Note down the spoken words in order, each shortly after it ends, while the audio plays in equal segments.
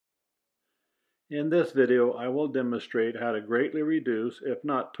In this video, I will demonstrate how to greatly reduce, if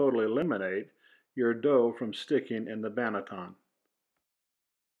not totally eliminate, your dough from sticking in the banneton.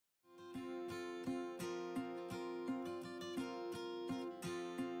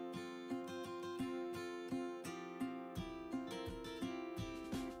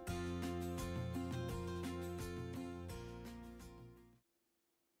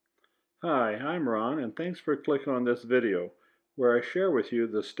 Hi, I'm Ron, and thanks for clicking on this video, where I share with you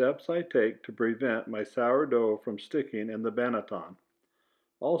the steps I take to prevent my sourdough from sticking in the banneton.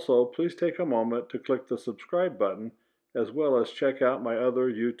 Also, please take a moment to click the subscribe button, as well as check out my other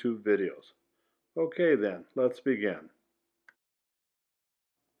YouTube videos. Okay then, let's begin.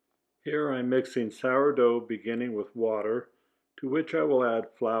 Here I'm mixing sourdough beginning with water, to which I will add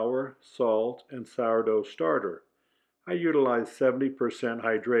flour, salt, and sourdough starter. I utilize 70%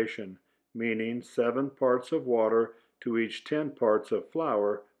 hydration, meaning 7 parts of water to each 10 parts of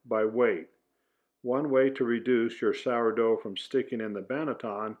flour by weight. One way to reduce your sourdough from sticking in the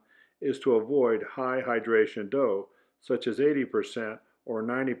banneton is to avoid high hydration dough, such as 80% or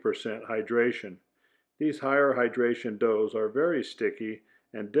 90% hydration. These higher hydration doughs are very sticky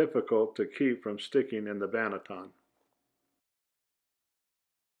and difficult to keep from sticking in the banneton.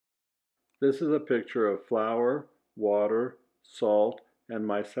 This is a picture of flour, water, salt, and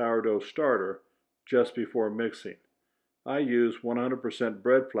my sourdough starter just before mixing. I use 100%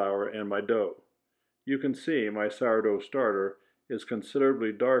 bread flour in my dough. You can see my sourdough starter is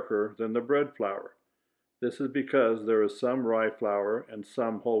considerably darker than the bread flour. This is because there is some rye flour and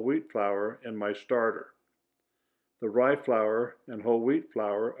some whole wheat flour in my starter. The rye flour and whole wheat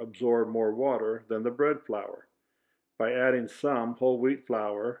flour absorb more water than the bread flour. By adding some whole wheat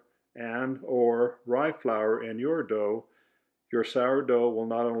flour and/or rye flour in your dough, your sourdough will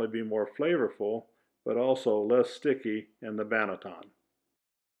not only be more flavorful, but also less sticky in the banneton.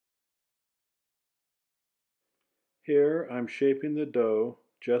 Here I'm shaping the dough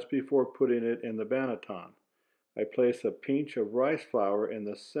just before putting it in the banneton. I place a pinch of rice flour in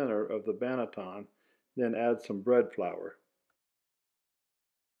the center of the banneton, then add some bread flour.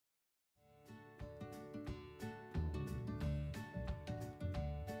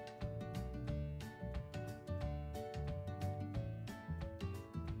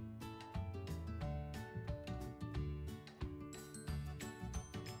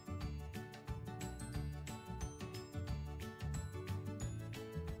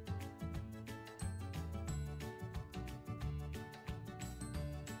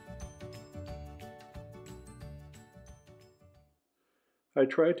 I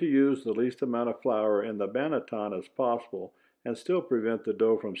try to use the least amount of flour in the banneton as possible and still prevent the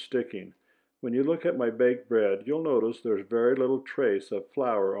dough from sticking. When you look at my baked bread, you'll notice there's very little trace of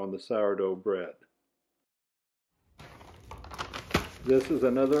flour on the sourdough bread. This is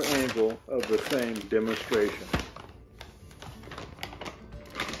another angle of the same demonstration.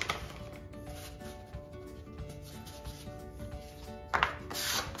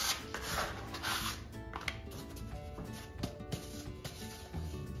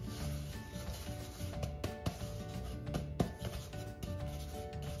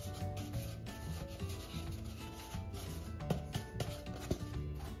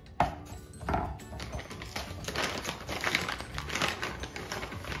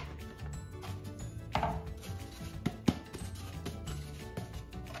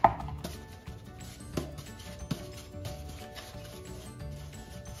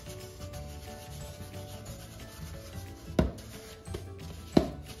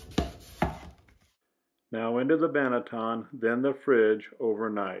 Now into the banneton, then the fridge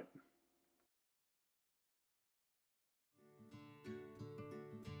overnight.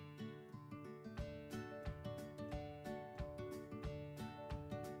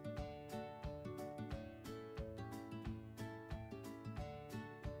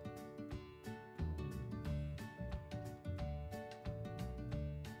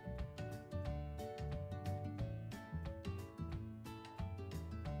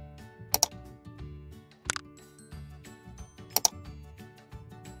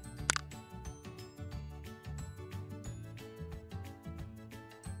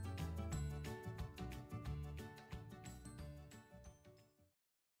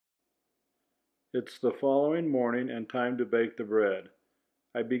 It's the following morning and time to bake the bread.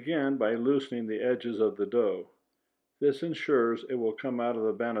 I begin by loosening the edges of the dough. This ensures it will come out of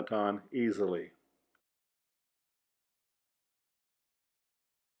the banneton easily.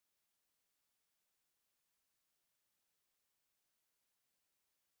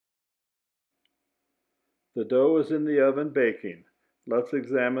 The dough is in the oven baking. Let's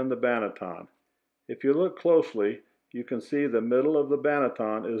examine the banneton. If you look closely, you can see the middle of the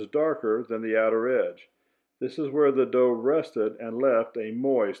banneton is darker than the outer edge. This is where the dough rested and left a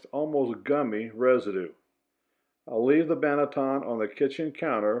moist, almost gummy residue. I'll leave the banneton on the kitchen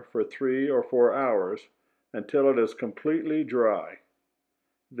counter for 3 or 4 hours until it is completely dry.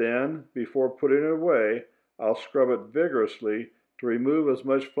 Then, before putting it away, I'll scrub it vigorously to remove as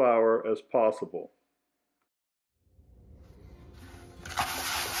much flour as possible.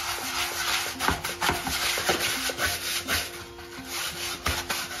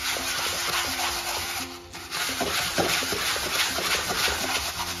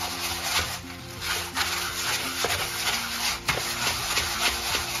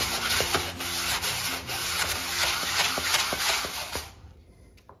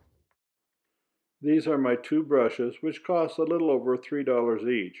 These are my 2 brushes, which cost a little over $3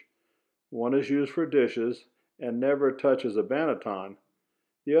 each. One is used for dishes and never touches a banneton.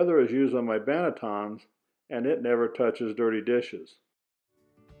 The other is used on my bannetons and it never touches dirty dishes.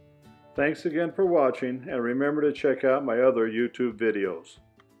 Thanks again for watching, and remember to check out my other YouTube videos.